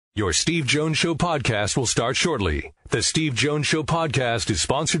Your Steve Jones Show podcast will start shortly. The Steve Jones Show podcast is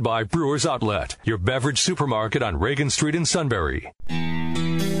sponsored by Brewers Outlet, your beverage supermarket on Reagan Street in Sunbury.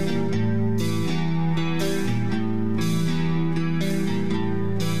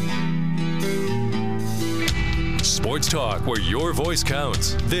 Sports talk where your voice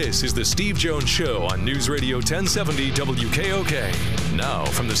counts. This is the Steve Jones Show on News Radio 1070 WKOK. Now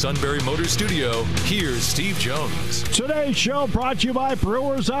from the Sunbury Motor Studio, here's Steve Jones. Today's show brought to you by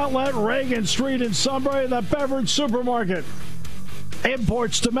Brewers Outlet, Reagan Street in Sunbury, the beverage supermarket.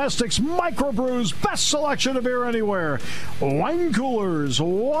 Imports, domestics, microbrews, best selection of beer anywhere. Wine coolers,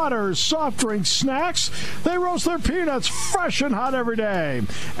 water, soft drinks, snacks. They roast their peanuts fresh and hot every day.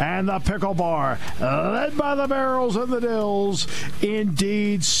 And the Pickle Bar, led by the barrels and the dills.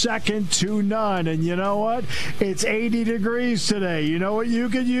 Indeed, second to none. And you know what? It's 80 degrees today. You know what you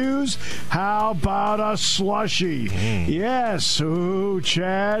could use? How about a slushie? Yes. Ooh,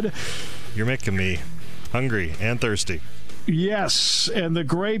 Chad. You're making me hungry and thirsty. Yes, and the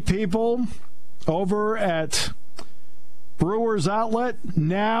great people over at Brewers Outlet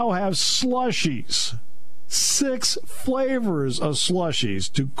now have slushies. 6 flavors of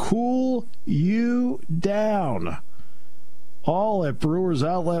slushies to cool you down. All at Brewers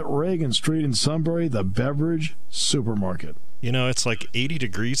Outlet, Reagan Street in Sunbury, the beverage supermarket. You know, it's like 80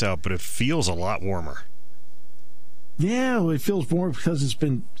 degrees out, but it feels a lot warmer. Yeah, well, it feels warm because it's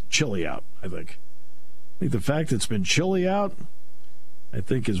been chilly out, I think. The fact it's been chilly out, I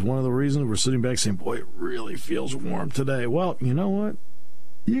think, is one of the reasons we're sitting back saying, boy, it really feels warm today. Well, you know what?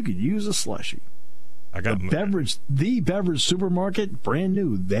 You could use a slushie. The beverage supermarket, brand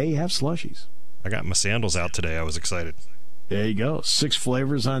new, they have slushies. I got my sandals out today. I was excited. There you go. 6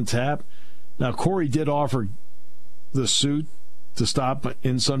 flavors on tap. Now, Corey did offer the suit to stop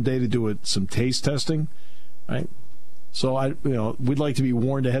in someday to do some taste testing, right? So we'd like to be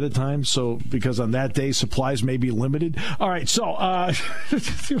warned ahead of time. So because on that day supplies may be limited. All right. So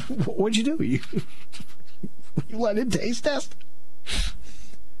what'd you do? You let him taste test? I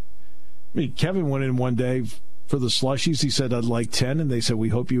mean, Kevin went in one day for the slushies. He said, "I'd like 10," and they said, "We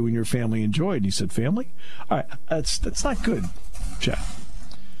hope you and your family enjoyed." And he said, "Family? All right, that's not good, Chad."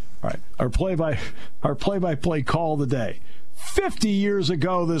 All right, our play-by-play call of the day. 50 years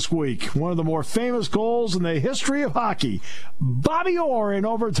ago this week, one of the more famous goals in the history of hockey. Bobby Orr in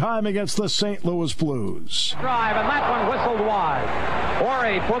overtime against the St. Louis Blues. Drive, and that one whistled wide.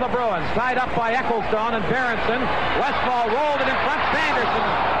 Orr for the Bruins, tied up by Ecclestone and Berenson. Westfall rolled it in front. Sanderson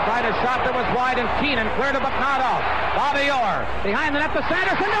tried a shot that was wide, and Keenan cleared it but not out. Bobby Orr behind the net to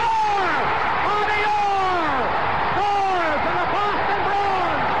Sanderson. Orr! Bobby Orr scores for the Boston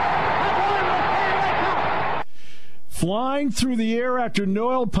Bruins. Have won the Stanley Cup. Flying through the air after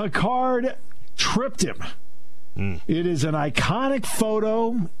Noel Picard tripped him. It is an iconic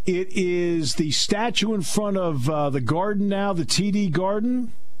photo. It is the statue in front of the Garden now, the TD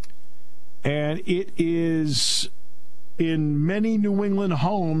Garden. And it is, in many New England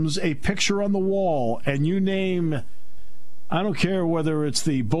homes, a picture on the wall. And you name, I don't care whether it's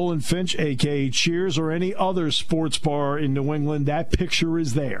the Bull and Finch, a.k.a. Cheers, or any other sports bar in New England, that picture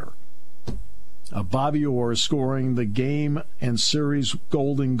is there. Bobby Orr scoring the game and series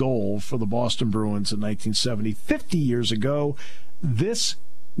golden goal for the Boston Bruins in 1970, 50 years ago this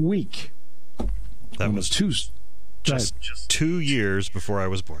week. That was just 2 years before I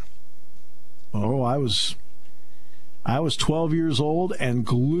was born. Oh, I was 12 years old and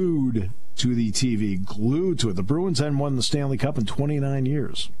glued to the TV, glued to it. The Bruins hadn't won the Stanley Cup in 29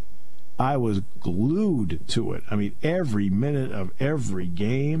 years. I was glued to it. I mean, every minute of every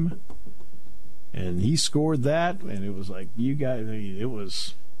game. And he scored that, and it was like, you guys, it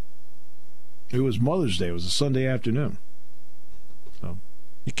was Mother's Day. It was a Sunday afternoon. So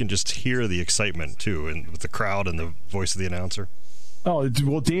you can just hear the excitement, too, and with the crowd and the voice of the announcer. Oh,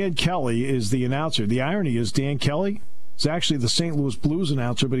 well, Dan Kelly is the announcer. The irony is Dan Kelly is actually the St. Louis Blues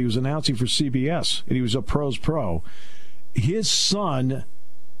announcer, but he was announcing for CBS, and he was a pros pro. His son,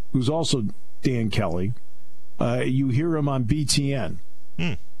 who's also Dan Kelly, you hear him on BTN.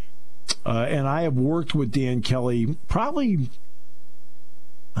 And I have worked with Dan Kelly probably,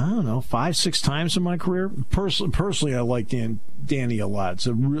 5-6 times in my career. Personally, I like Danny a lot. It's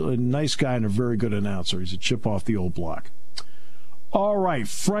a really nice guy and a very good announcer. He's a chip off the old block. All right,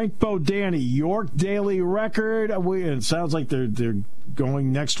 Frank Bodani, York Daily Record. It sounds like they're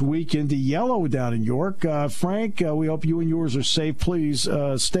going next week into yellow down in York. Frank, we hope you and yours are safe. Please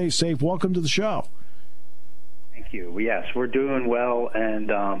stay safe. Welcome to the show. Thank you. Yes, we're doing well,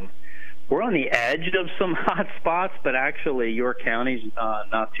 and we're on the edge of some hot spots, but actually York County's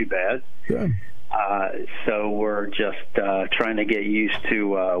not too bad. Good. So we're just trying to get used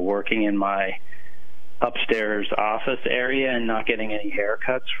to working in my upstairs office area and not getting any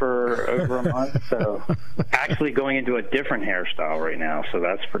haircuts for over a month. So actually going into a different hairstyle right now. So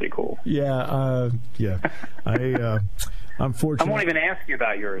that's pretty cool. Yeah. I'm fortunate. I won't even ask you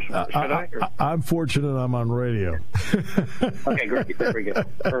about yours. Should I? I'm fortunate I'm on radio. Okay, great. There we go.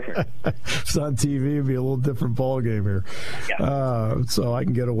 Perfect. It's on TV. It'd be a little different ballgame here. Yeah. So I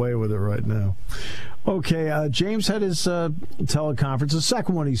can get away with it right now. Okay, James had his teleconference, the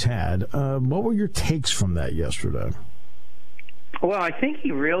second one he's had. What were your takes from that yesterday? Well, I think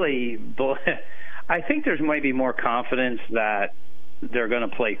I think there's maybe more confidence that they're going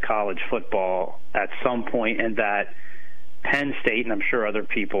to play college football at some point, and that Penn State, and I'm sure other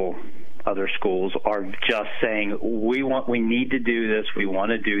schools are just saying, we need to do this, we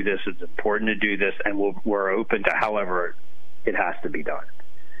want to do this, it's important to do this, and we're open to however it has to be done.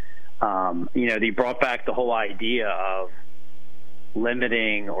 They brought back the whole idea of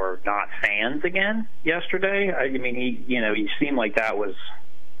limiting or not fans again yesterday. I mean, he seemed like that was,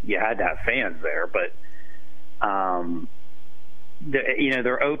 you had to have fans there, but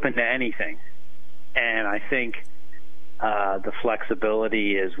they're open to anything, and I think the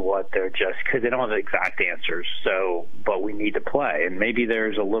flexibility is what they're just, because they don't have exact answers. So, but we need to play, and maybe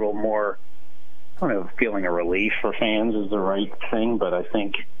there's a little more, I don't know, feeling of relief for fans is the right thing, but I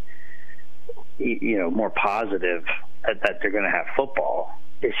think more positive that they're going to have football.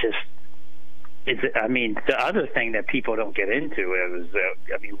 I mean, the other thing that people don't get into is,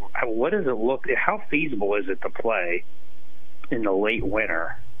 what does it look? How feasible is it to play in the late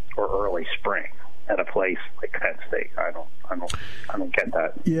winter or early spring at a place like Penn State? I don't get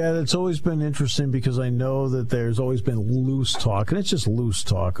that. Yeah, that's always been interesting, because I know that there's always been loose talk, and it's just loose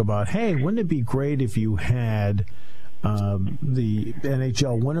talk about, hey, wouldn't it be great if you had the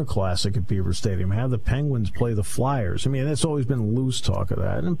NHL Winter Classic at Beaver Stadium, have the Penguins play the Flyers? I mean, that's always been loose talk of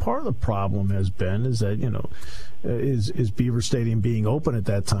that. And part of the problem is that, is Beaver Stadium being open at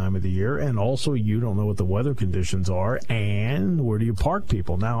that time of the year, and also you don't know what the weather conditions are, and where do you park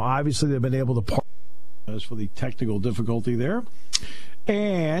people? Now, obviously, they've been able to park. As for the technical difficulty there.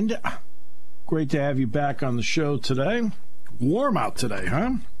 And great to have you back on the show today. Warm out today,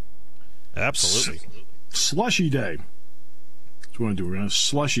 huh? Absolutely. Slushy day. That's what we're going to do. We're going to have a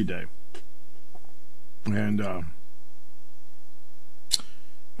slushy day. And, all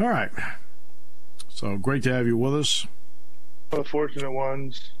right. So great to have you with us. The fortunate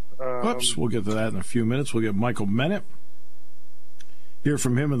ones. We'll get to that in a few minutes. We'll get Michael Bennett. Hear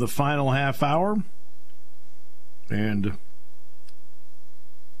from him in the final half hour. And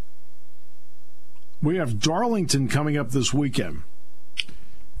we have Darlington coming up this weekend.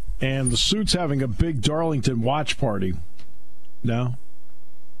 And the Suits having a big Darlington watch party. No,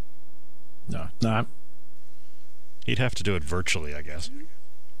 not. He'd have to do it virtually, I guess.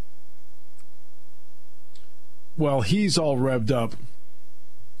 Well, he's all revved up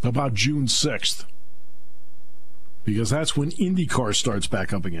about June 6th. Because that's when IndyCar starts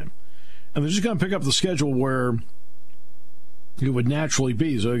back up again. And they're just going to pick up the schedule where it would naturally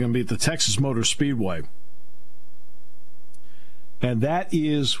be. So they're going to be at the Texas Motor Speedway. And that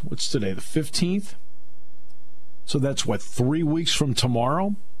is, what's today, the 15th? So that's, 3 weeks from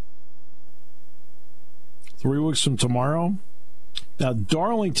tomorrow? 3 weeks from tomorrow? Now,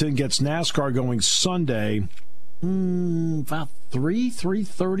 Darlington gets NASCAR going Sunday, about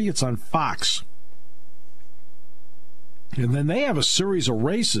 3:30. It's on Fox. And then they have a series of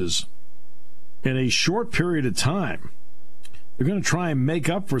races in a short period of time. They're going to try and make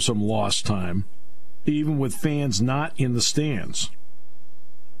up for some lost time, even with fans not in the stands.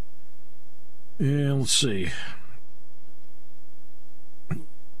 And let's see.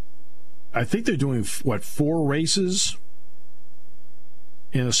 I think they're doing, 4 races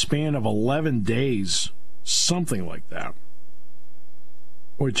in a span of 11 days, something like that.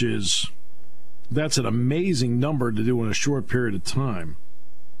 That's an amazing number to do in a short period of time.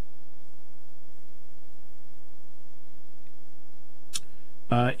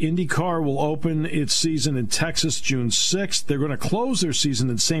 IndyCar will open its season in Texas June 6th. They're going to close their season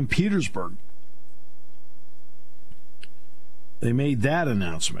in St. Petersburg. They made that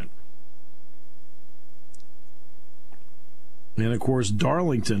announcement. And, of course,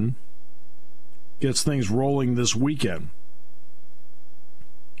 Darlington gets things rolling this weekend.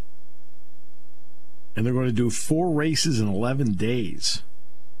 And they're going to do 4 races in 11 days.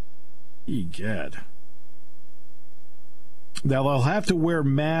 Egad. Now, they'll have to wear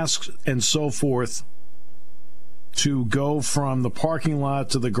masks and so forth to go from the parking lot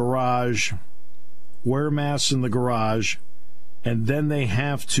to the garage, wear masks in the garage, and then they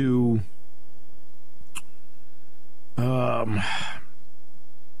have to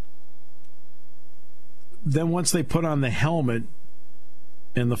Then once they put on the helmet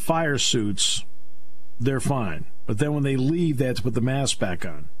and the fire suits, they're fine. But then when they leave, they have to put the mask back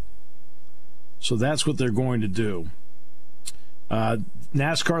on. So that's what they're going to do.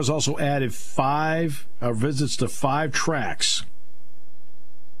 NASCAR has also added 5 visits to 5 tracks.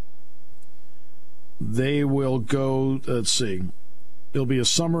 They will go, let's see, it'll be a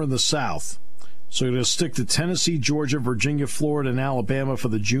summer in the South. So they're going to stick to Tennessee, Georgia, Virginia, Florida, and Alabama for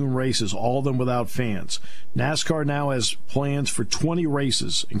the June races, all of them without fans. NASCAR now has plans for 20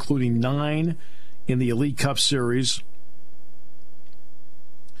 races, including 9 in the Elite Cup Series.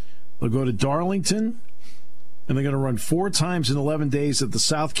 They'll go to Darlington, and they're going to run 4 times in 11 days at the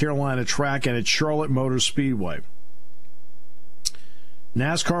South Carolina track and at Charlotte Motor Speedway.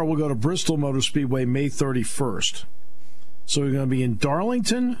 NASCAR will go to Bristol Motor Speedway May 31st. So we're going to be in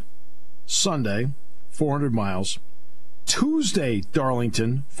Darlington Sunday, 400 miles. Tuesday,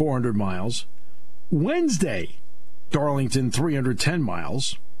 Darlington, 400 miles. Wednesday, Darlington, 310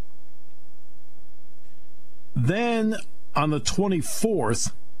 miles. Then on the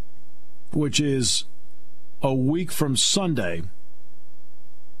 24th, which is a week from Sunday,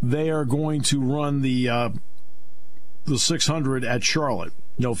 they are going to run the 600 at Charlotte.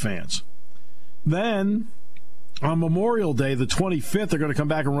 No fans. Then on Memorial Day, the 25th, they're going to come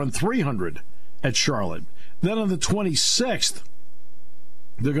back and run 300 at Charlotte. Then on the 26th,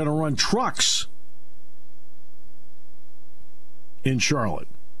 they're going to run trucks in Charlotte.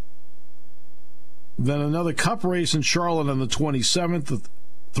 Then another Cup race in Charlotte on the 27th, the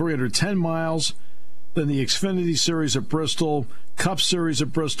 310 miles. Then the Xfinity Series at Bristol, Cup Series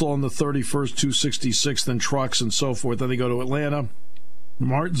at Bristol on the 31st, 266th, then trucks and so forth. Then they go to Atlanta,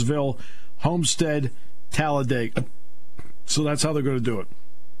 Martinsville, Homestead, Talladega. So that's how they're going to do it.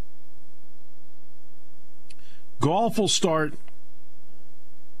 Golf will start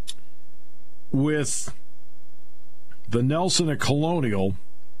with the Nelson at Colonial,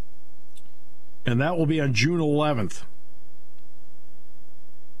 and that will be on June 11th.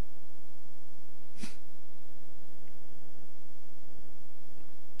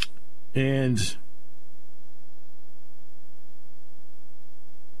 And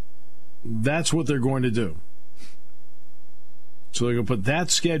that's what they're going to do. So they're going to put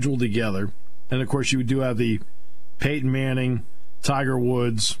that schedule together. And, of course, you do have the Peyton Manning, Tiger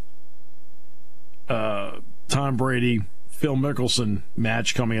Woods, Tom Brady, Phil Mickelson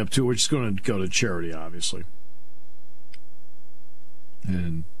match coming up, too, which is going to go to charity, obviously.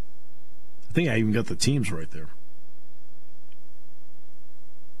 And I think I even got the teams right there.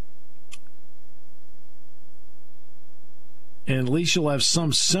 And at least you'll have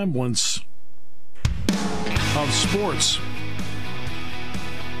some semblance of sports.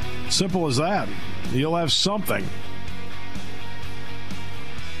 Simple as that. You'll have something.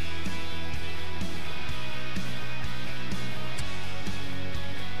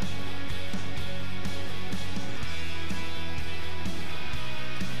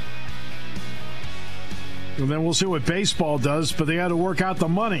 And then we'll see what baseball does, but they got to work out the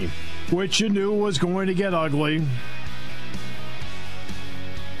money, which you knew was going to get ugly.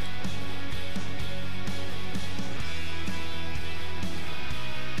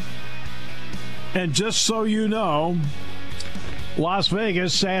 And just so you know, Las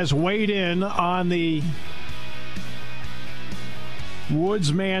Vegas has weighed in on the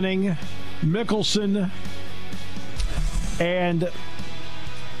Woods, Manning, Mickelson, and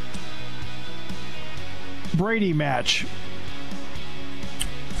Brady match.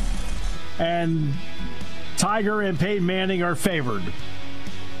 And Tiger and Peyton Manning are favored.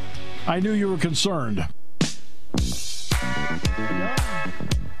 I knew you were concerned.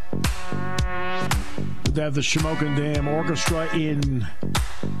 To have the Shamokin Dam Orchestra in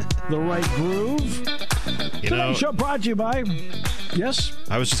the right groove. Today's show brought to you by... Yes?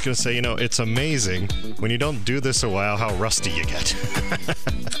 I was just going to say, it's amazing when you don't do this a while how rusty you get.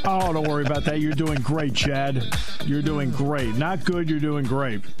 Oh, don't worry about that. You're doing great, Chad. You're doing great. Not good, you're doing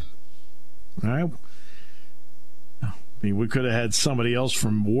great. All right? I mean, we could have had somebody else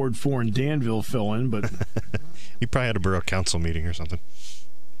from Ward 4 in Danville fill in, but... You probably had a borough council meeting or something.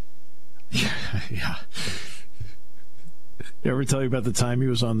 Yeah. Ever tell you about the time he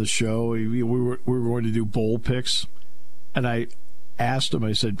was on the show? We were going to do bowl picks, and I asked him.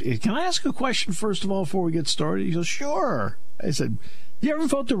 I said, "Can I ask a question first of all before we get started?" He goes, "Sure." I said, "Do you ever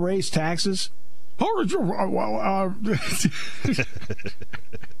vote to raise taxes?" Now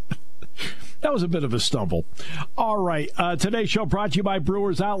That was a bit of a stumble. All right. Today's show brought to you by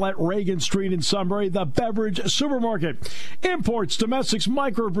Brewers Outlet, Reagan Street in Sunbury, the beverage supermarket. Imports, domestics,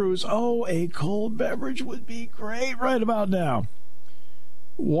 microbrews. Oh, a cold beverage would be great right about now.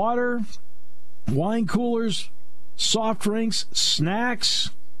 Water, wine coolers, soft drinks,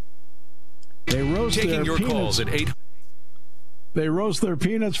 snacks. They roast Taking your peanuts. Calls at 8. They roast their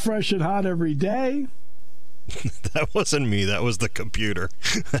peanuts fresh and hot every day. That wasn't me. That was the computer.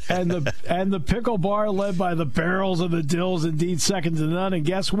 and the pickle bar led by the barrels and the dills, indeed second to none. And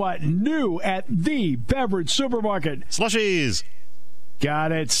guess what? New at the beverage supermarket. Slushies.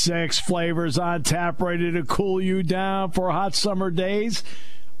 Got it. 6 flavors on tap, ready to cool you down for hot summer days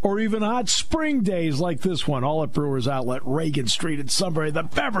or even hot spring days like this one. All at Brewers Outlet, Reagan Street in Sunbury, the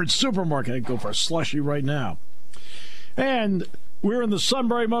beverage supermarket. And go for a slushie right now. And we're in the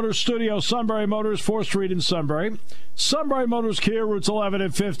Sunbury Motors studio. Sunbury Motors, 4th Street in Sunbury. Sunbury Motors Kia, routes 11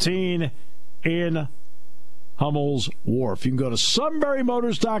 and 15 in Hummel's Wharf. You can go to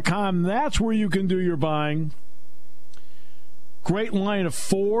sunburymotors.com. That's where you can do your buying. Great line of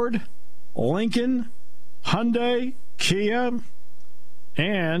Ford, Lincoln, Hyundai, Kia,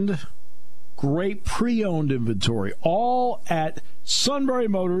 and great pre-owned inventory. All at Sunbury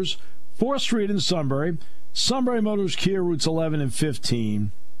Motors, 4th Street in Sunbury. Sunbury Motors Kia, routes 11 and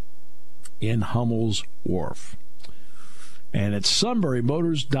 15 in Hummel's Wharf. And it's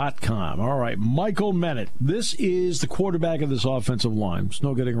sunburymotors.com. All right, Michael Menet. This is the quarterback of this offensive line. There's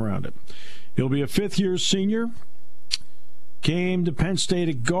no getting around it. He'll be a fifth-year senior. Came to Penn State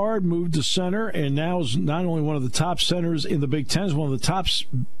at guard, moved to center, and now is not only one of the top centers in the Big Ten, is one of the top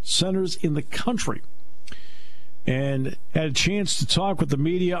centers in the country. And had a chance to talk with the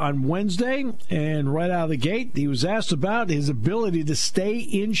media on Wednesday, and right out of the gate, he was asked about his ability to stay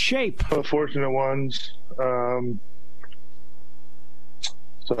in shape. The fortunate ones.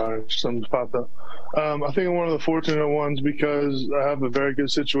 Sorry, something popped up. I think I'm one of the fortunate ones because I have a very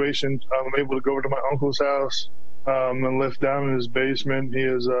good situation. I'm able to go over to my uncle's house and lift down in his basement. He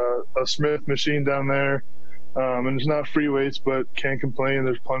has a Smith machine down there, and it's not free weights, but can't complain.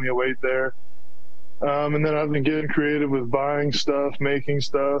 There's plenty of weight there. And then I've been getting creative with buying stuff, making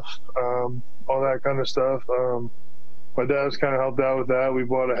stuff, all that kind of stuff. My dad's kind of helped out with that. We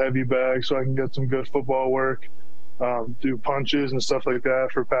bought a heavy bag so I can get some good football work, do punches and stuff like that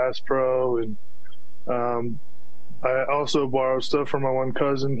for Pass Pro. And I also borrowed stuff from my one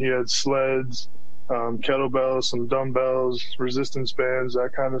cousin. He had sleds, kettlebells, some dumbbells, resistance bands,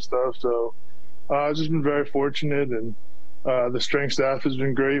 that kind of stuff. So I've just been very fortunate, and the strength staff has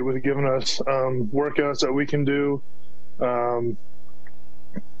been great with giving us workouts that we can do. Kind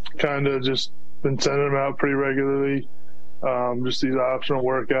of just been sending them out pretty regularly, just these optional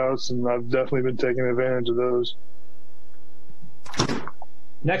workouts, and I've definitely been taking advantage of those.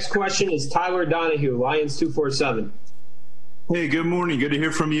 Next question is Tyler Donahue, Lions 247. Hey, good morning. Good to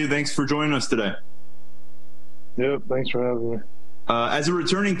hear from you. Thanks for joining us today. Yep, thanks for having me. As a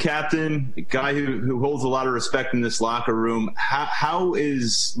returning captain, a guy who holds a lot of respect in this locker room, how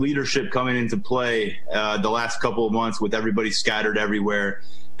is leadership coming into play the last couple of months with everybody scattered everywhere?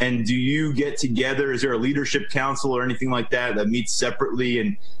 And do you get together? Is there a leadership council or anything like that meets separately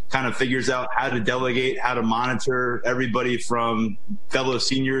and kind of figures out how to delegate, how to monitor everybody from fellow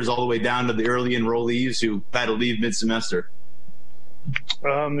seniors all the way down to the early enrollees who had to leave mid-semester?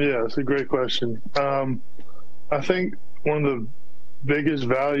 Yeah, it's a great question. I think one of the biggest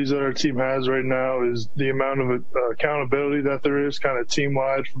values that our team has right now is the amount of accountability that there is kind of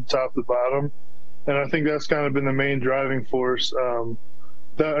team-wide from top to bottom. And I think that's kind of been the main driving force,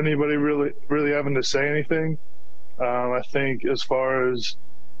 without anybody really having to say anything. I think as far as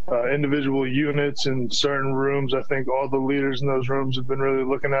individual units in certain rooms, I think all the leaders in those rooms have been really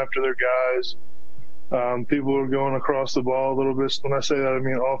looking after their guys. People are going across the ball a little bit. When I say that, I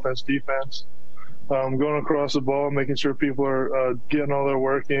mean offense, defense. Going across the ball, making sure people are getting all their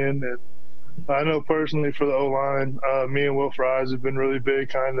work in. And I know personally for the O-line, me and Will Fries have been really big,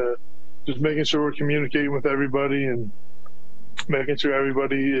 kind of just making sure we're communicating with everybody and making sure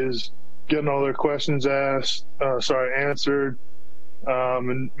everybody is getting all their questions answered,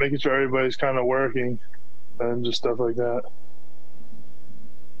 and making sure everybody's kind of working and just stuff like that.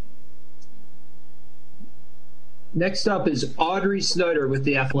 Next up is Audrey Snyder with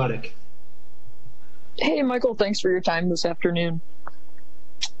The Athletic. Hey, Michael, thanks for your time this afternoon.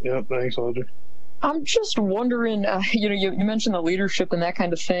 Yep, thanks, Audrey. I'm just wondering, you mentioned the leadership and that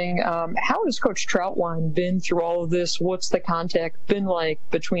kind of thing. How has Coach Troutwine been through all of this? What's the contact been like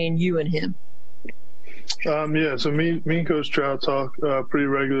between you and him? Yeah, so me and Coach Trout talk pretty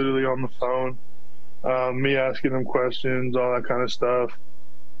regularly on the phone, me asking him questions, all that kind of stuff.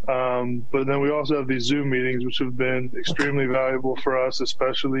 But then we also have these Zoom meetings, which have been extremely valuable for us,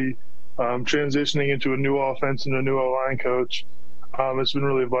 especially transitioning into a new offense and a new O-line coach. It's been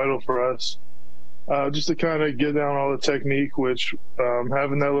really vital for us. Just to kind of get down all the technique, which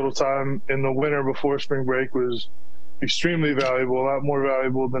having that little time in the winter before spring break was extremely valuable, a lot more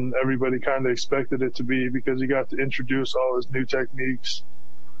valuable than everybody kind of expected it to be, because you got to introduce all his new techniques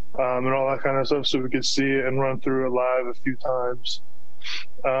and all that kind of stuff so we could see it and run through it live a few times.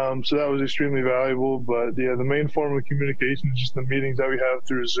 So that was extremely valuable. But, yeah, the main form of communication is just the meetings that we have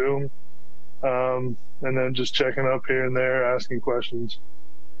through Zoom, and then just checking up here and there, asking questions.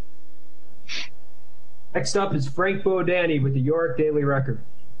 Next up is Frank Bodani with the York Daily Record.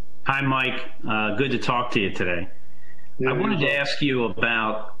 Hi, Mike. Good to talk to you today. Yeah, I wanted to ask you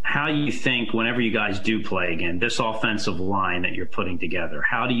about how you think, whenever you guys do play again, this offensive line that you're putting together,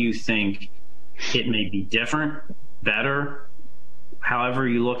 how do you think it may be different, better, however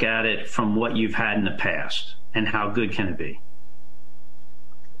you look at it, from what you've had in the past, and how good can it be?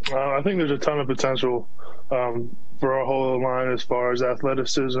 I think there's a ton of potential for our whole line as far as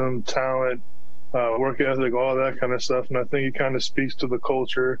athleticism, talent, work ethic, all that kind of stuff. And I think it kind of speaks to the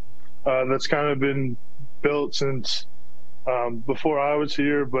culture that's kind of been built since before I was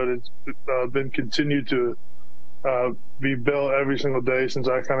here, but it's been continued to be built every single day since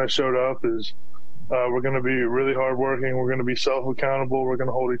I kind of showed up. Is we're going to be really hardworking. We're going to be self-accountable. We're going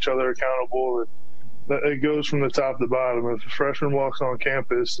to hold each other accountable. It goes from the top to the bottom. If a freshman walks on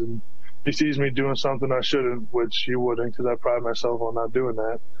campus and he sees me doing something I shouldn't, which he wouldn't, because I pride myself on not doing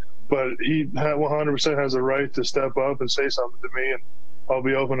that, but he 100% has a right to step up and say something to me, and I'll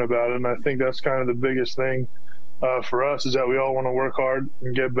be open about it. And I think that's kind of the biggest thing for us, is that we all want to work hard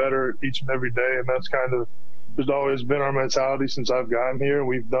and get better each and every day. And that's kind of just always been our mentality since I've gotten here.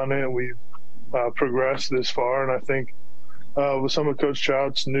 We've done it, and we've progressed this far. And I think with some of Coach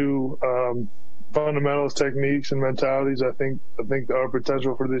Trout's new fundamentals, techniques, and mentalities, I think our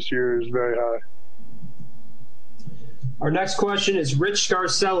potential for this year is very high. Our next question is Rich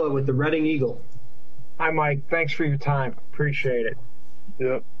Scarcella with the Reading Eagle. Hi, Mike. Thanks for your time. Appreciate it.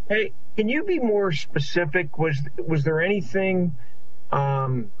 Yep. Hey, can you be more specific? Was there anything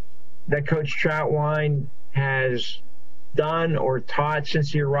that Coach Troutwine has done or taught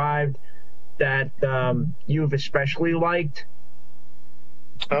since he arrived that you've especially liked?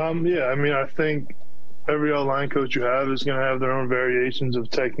 Yeah, I mean, I think every O-line coach you have is going to have their own variations of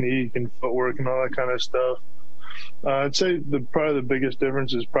technique and footwork and all that kind of stuff. I'd say probably the biggest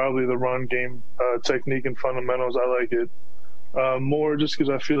difference is probably the run game technique and fundamentals. I like it more just because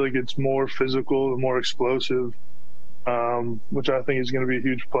I feel like it's more physical and more explosive, which I think is going to be a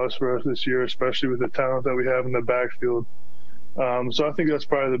huge plus for us this year, especially with the talent that we have in the backfield. So I think that's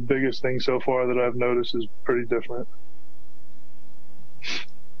probably the biggest thing so far that I've noticed is pretty different.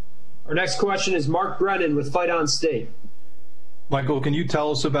 Our next question is Mark Brennan with Fight On State. Michael, can you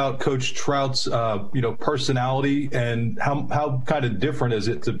tell us about Coach Trout's, personality, and how kind of different is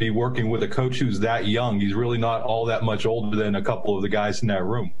it to be working with a coach who's that young? He's really not all that much older than a couple of the guys in that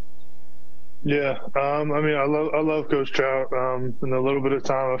room. Yeah, I mean, I love Coach Trout. In the little bit of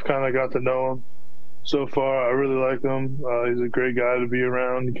time I've kind of got to know him so far, I really like him. He's a great guy to be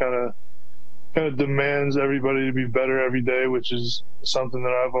around. He kind of demands everybody to be better every day, which is something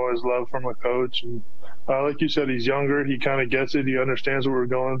that I've always loved from a coach. And like you said, he's younger. He kind of gets it. He understands what we're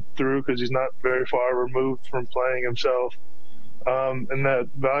going through because he's not very far removed from playing himself. And that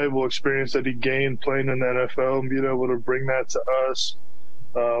valuable experience that he gained playing in the NFL and being able to bring that to us,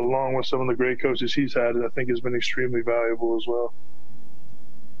 along with some of the great coaches he's had, I think has been extremely valuable as well.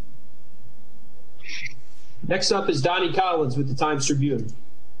 Next up is Donnie Collins with the Times Tribune.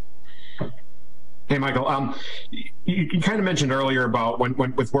 Hey, Michael. You kind of mentioned earlier about when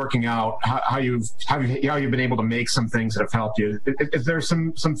with working out, how you've been able to make some things that have helped you. Is there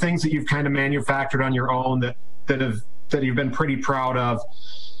some things that you've kind of manufactured on your own that you've been pretty proud of?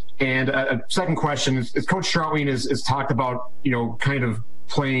 And a second question is Coach Troutwine has talked about, kind of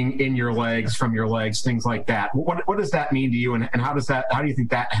playing in your legs, from your legs, things like that. What does that mean to you, and how do you think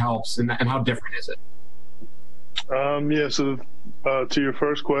that helps, and how different is it? So to your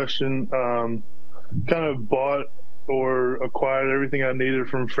first question, kind of bought or acquired everything I needed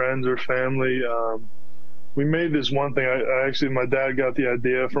from friends or family. We made this one thing. My dad got the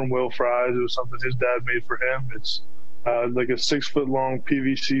idea from Will Fries. It was something his dad made for him. It's like a 6-foot-long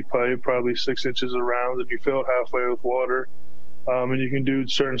PVC pipe, probably 6 inches around, and you fill it halfway with water. And you can do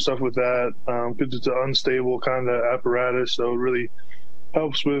certain stuff with that because it's an unstable kind of apparatus, so it really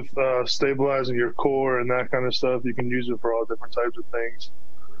helps with stabilizing your core and that kind of stuff. You can use it for all different types of things.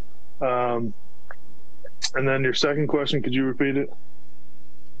 And then your second question, could you repeat it?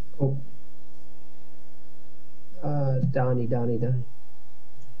 Donnie.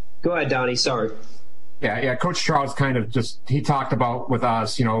 Go ahead, Donnie. Sorry. Yeah. Coach Trout's kind of he talked about with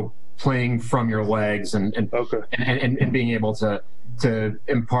us, playing from your legs and being able to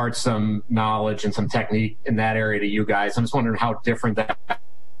impart some knowledge and some technique in that area to you guys. I'm just wondering how different that.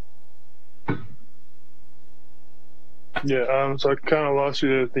 Yeah, so I kind of lost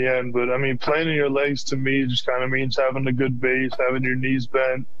you at the end, but I mean, playing in your legs to me just kind of means having a good base, having your knees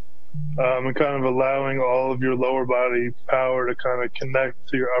bent, and kind of allowing all of your lower body power to kind of connect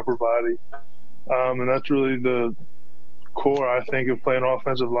to your upper body. And that's really the core, I think, of playing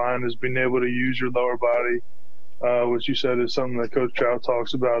offensive line, is being able to use your lower body, which you said is something that Coach Trout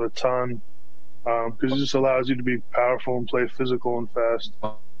talks about a ton, because it just allows you to be powerful and play physical and fast.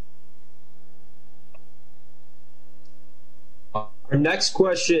 Our next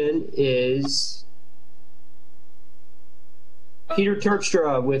question is Peter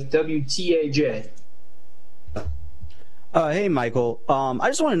Terpstra with WTAJ. Hey, Michael. I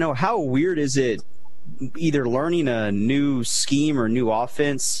just want to know, how weird is it either learning a new scheme or new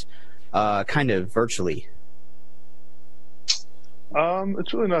offense kind of virtually?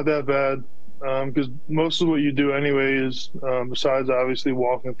 It's really not that bad, because most of what you do anyway is, besides obviously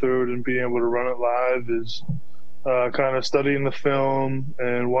walking through it and being able to run it live, is kind of studying the film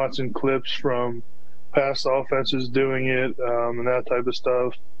and watching clips from past offenses doing it, and that type of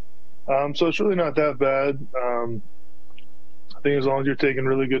stuff. So it's really not that bad. I think as long as you're taking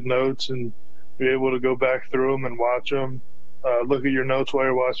really good notes and you're able to go back through them and watch them, look at your notes while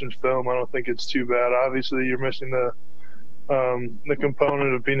you're watching film, I don't think it's too bad. Obviously, you're missing the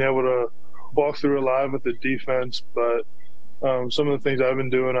component of being able to walk through it live with the defense, but some of the things I've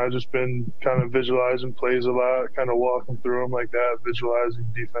been doing, I've just been kind of visualizing plays a lot, kind of walking through them like that, visualizing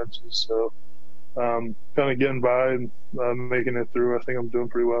defenses. So kind of getting by and making it through. I think I'm doing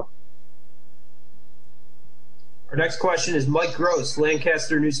pretty well. Our next question is Mike Gross,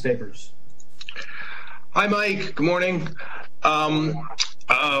 Lancaster Newspapers. Hi, Mike. Good morning.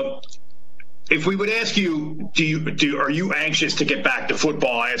 If we would ask you, are you anxious to get back to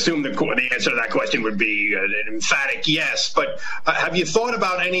football? I assume the answer to that question would be an emphatic yes. But have you thought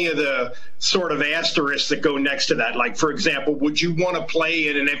about any of the sort of asterisks that go next to that? Like, for example, would you want to play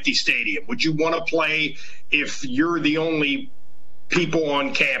in an empty stadium? Would you want to play if you're the only people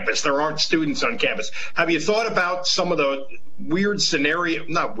on campus, there aren't students on campus? Have you thought about some of the weird scenario,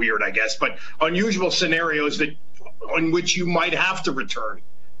 not weird, I guess, but unusual scenarios on which you might have to return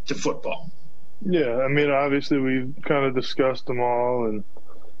to football? Yeah, I mean, obviously we've kind of discussed them all, and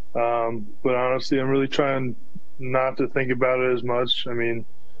but honestly, I'm really trying not to think about it as much. I mean,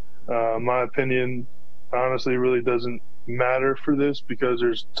 my opinion honestly really doesn't matter for this, because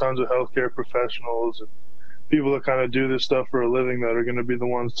there's tons of healthcare professionals and people that kind of do this stuff for a living that are going to be the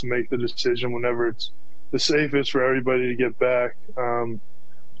ones to make the decision whenever it's the safest for everybody to get back.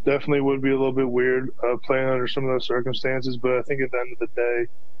 Definitely would be a little bit weird playing under some of those circumstances, but I think at the end of the day,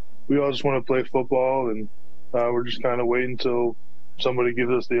 we all just want to play football, and we're just kind of waiting until somebody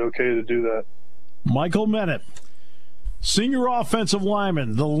gives us the okay to do that. Michael Menet, senior offensive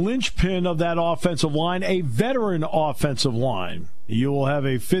lineman, the linchpin of that offensive line, a veteran offensive line. You will have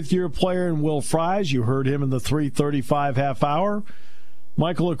a fifth-year player in Will Fries. You heard him in the 3:35 half hour.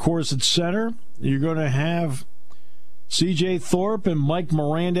 Michael, of course, at center. You're going to have C.J. Thorpe and Mike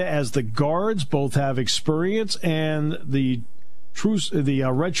Miranda as the guards. Both have experience. And the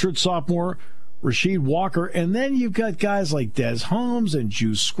redshirt sophomore, Rasheed Walker. And then you've got guys like Des Holmes and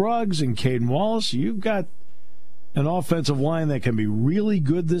Juice Scruggs and Caden Wallace. You've got an offensive line that can be really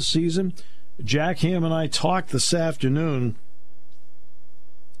good this season. Jack Ham and I talked this afternoon,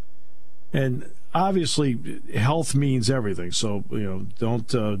 and obviously health means everything. So,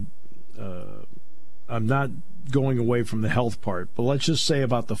 don't I'm not going away from the health part, but let's just say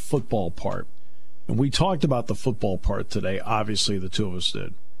about the football part. And we talked about the football part today. Obviously, the two of us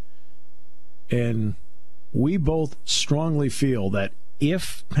did. And we both strongly feel that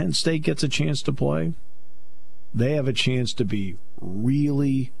if Penn State gets a chance to play, they have a chance to be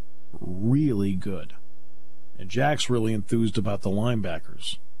really, really good. And Jack's really enthused about the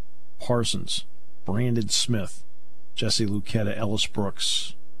linebackers. Parsons, Brandon Smith, Jesse Luketa, Ellis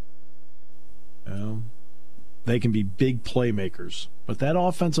Brooks. They can be big playmakers. But that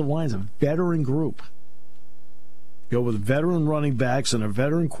offensive line is a veteran group. Go with veteran running backs and a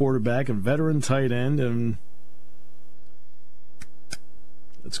veteran quarterback and veteran tight end, and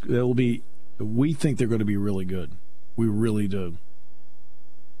we think they're going to be really good. We really do.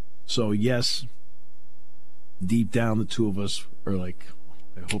 So, yes, deep down, the two of us are like,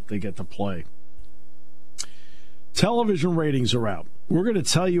 I hope they get to play. Television ratings are out. We're going to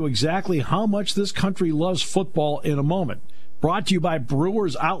tell you exactly how much this country loves football in a moment. Brought to you by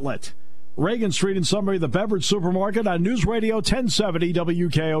Brewers Outlet, Reagan Street in Sunbury, the beverage supermarket on News Radio 1070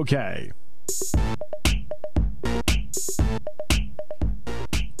 WKOK.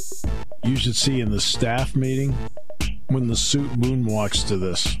 You should see in the staff meeting when the suit moonwalks to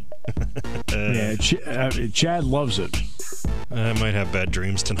this. Yeah, Chad loves it. I might have bad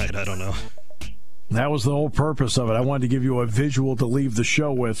dreams tonight. I don't know. That was the whole purpose of it. I wanted to give you a visual to leave the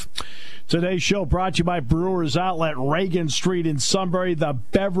show with. Today's show brought to you by Brewers Outlet, Reagan Street in Sunbury, the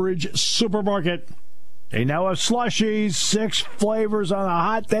beverage supermarket. They now have slushies, 6 flavors on a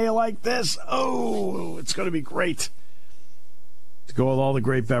hot day like this. Oh, it's going to be great. To go with all the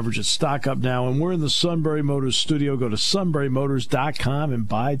great beverages, stock up now. And we're in the Sunbury Motors studio. Go to sunburymotors.com and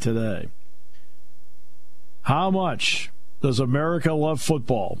buy today. How much does America love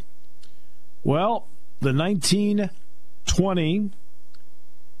football? Well, the 1920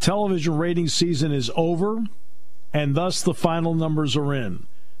 television rating season is over, and thus the final numbers are in.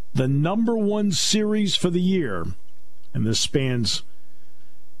 The number one series for the year, and this spans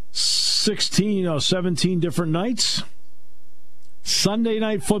 17 different nights. Sunday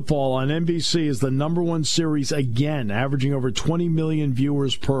Night Football on NBC is the number one series again, averaging over 20 million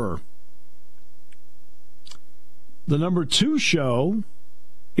viewers per. The number 2 show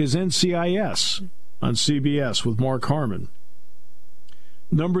is NCIS on CBS with Mark Harmon.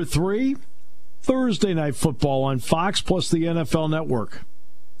 Number 3, Thursday Night Football on Fox plus the NFL Network.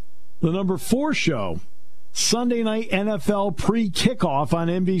 The number 4 show, Sunday Night NFL Pre-Kickoff on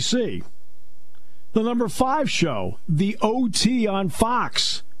NBC. The number 5 show, the OT on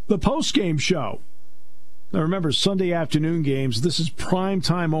Fox, the post-game show. Now remember, Sunday afternoon games, this is prime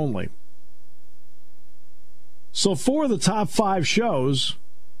time only. So 4 of the top 5 shows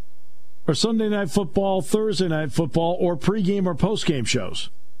are Sunday Night Football, Thursday Night Football, or pregame or postgame shows.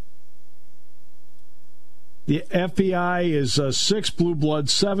 The FBI is 6, Blue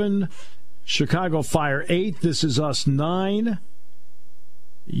Blood 7, Chicago Fire 8, This Is Us 9,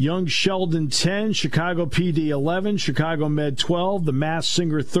 Young Sheldon 10, Chicago PD 11, Chicago Med 12, The Masked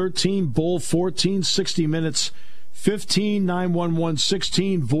Singer 13, Bull 14, 60 Minutes 15, 911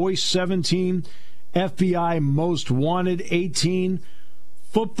 16, Voice 17, FBI Most Wanted 18,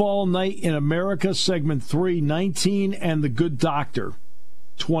 Football Night in America, Segment 3, 19, and The Good Doctor,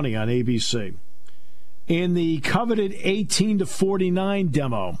 20 on ABC. In the coveted 18 to 49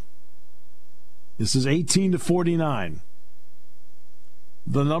 demo, this is 18 to 49.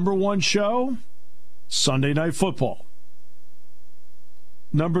 The number 1 show, Sunday Night Football.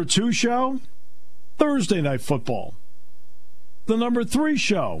 Number 2 show, Thursday Night Football. The number 3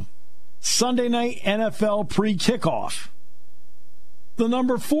 show, Sunday Night NFL Pre-Kickoff. The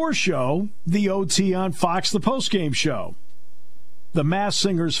number 4 show, the OT on Fox, the postgame show. The Masked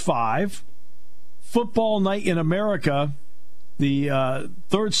Singers 5. Football Night in America, the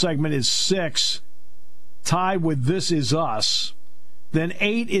third segment is 6, tied with This Is Us. Then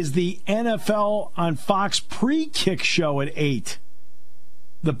 8 is the NFL on Fox pre-kick show at 8.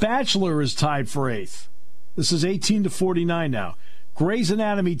 The Bachelor is tied for 8th. This is 18 to 49 now. Grey's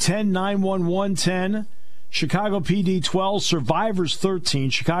Anatomy 10, 911 10, Chicago PD 12, Survivors 13,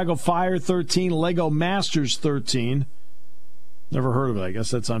 Chicago Fire 13, Lego Masters 13. Never heard of it. I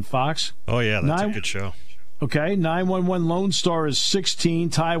guess that's on Fox. Oh, yeah, that's a good show. Okay, 911 Lone Star is 16,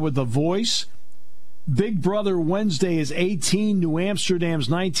 tied with The Voice. Big Brother Wednesday is 18, New Amsterdam's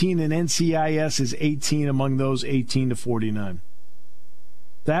 19, and NCIS is 18 among those 18 to 49.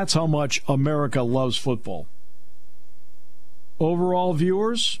 That's how much America loves football. Overall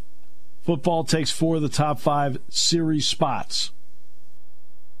viewers, football takes 4 of the top 5 series spots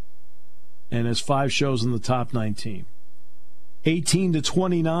and has 5 shows in the top 19. 18 to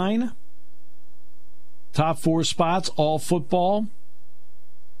 29, top 4 spots, all football.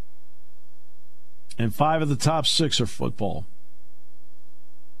 And 5 of the top 6 are football.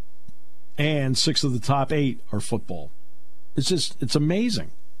 And 6 of the top 8 are football. It's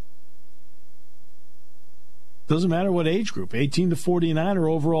amazing. Doesn't matter what age group, 18 to 49 are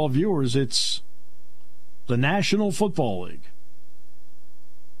overall viewers. It's the National Football League.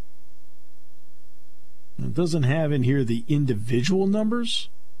 It doesn't have in here the individual numbers.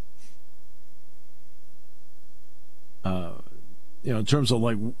 In terms of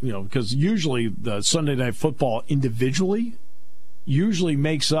because usually the Sunday Night Football individually usually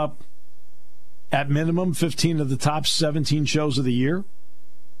makes up at minimum 15 of the top 17 shows of the year.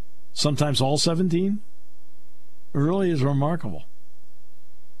 Sometimes all 17. It really is remarkable.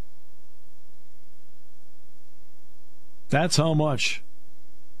 That's how much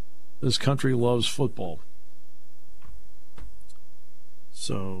this country loves football.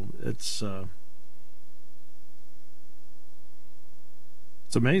 So it's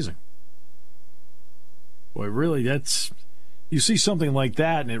amazing. Boy, really, you see something like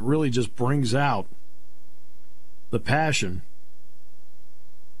that, and it really just brings out the passion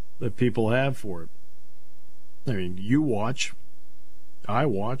that people have for it. I mean, you watch, I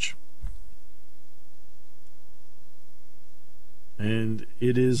watch, and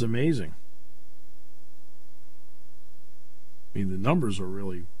it is amazing. I mean, the numbers are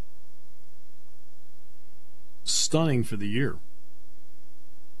really stunning for the year.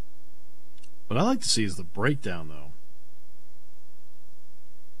 What I like to see is the breakdown, though,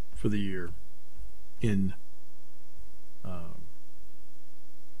 for the year in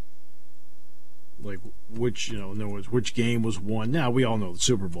like which, in other words, which game was won. Now, we all know the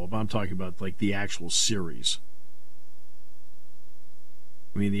Super Bowl, but I'm talking about like the actual series.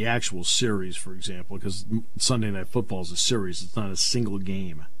 I mean, the actual series, for example, because Sunday Night Football is a series. It's not a single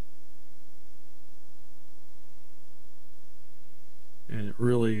game. And it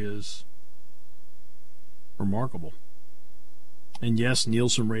really is remarkable. And yes,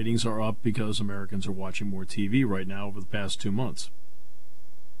 Nielsen ratings are up because Americans are watching more TV right now over the past 2 months.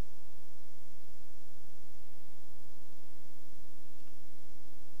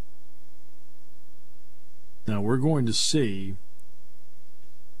 Now, we're going to see,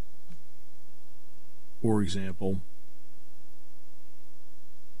 for example,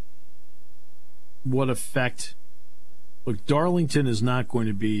 what effect. Look, Darlington is not going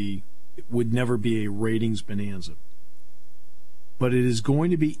to be, would never be a ratings bonanza. But it is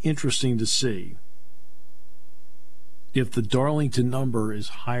going to be interesting to see if the Darlington number is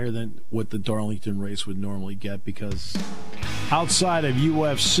higher than what the Darlington race would normally get, because outside of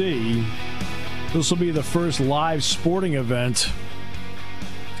UFC, this will be the first live sporting event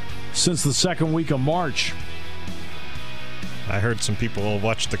since the second week of March. I heard some people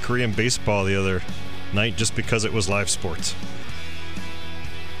watch the Korean baseball the other night just because it was live sports.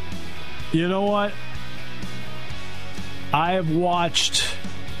 You know what? I have watched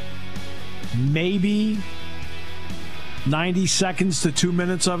maybe 90 seconds to 2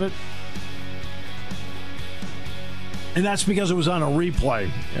 minutes of it. And that's because it was on a replay.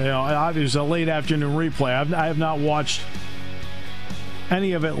 You know, it was a late afternoon replay. I have not watched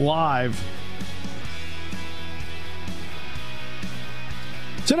any of it live.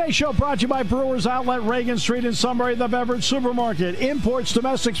 Today's show brought to you by Brewers Outlet, Reagan Street in Sunbury, the Beverage Supermarket. Imports,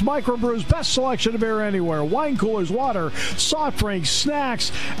 domestics, microbrews, best selection of beer anywhere. Wine coolers, water, soft drinks,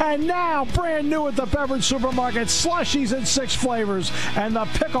 snacks, and now brand new at the Beverage Supermarket, slushies in 6 flavors, and the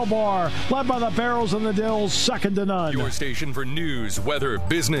Pickle Bar, led by the Barrels and the Dills, second to none. Your station for news, weather,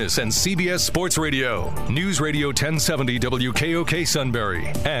 business, and CBS Sports Radio. News Radio 1070 WKOK Sunbury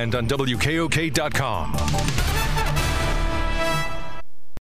and on WKOK.com.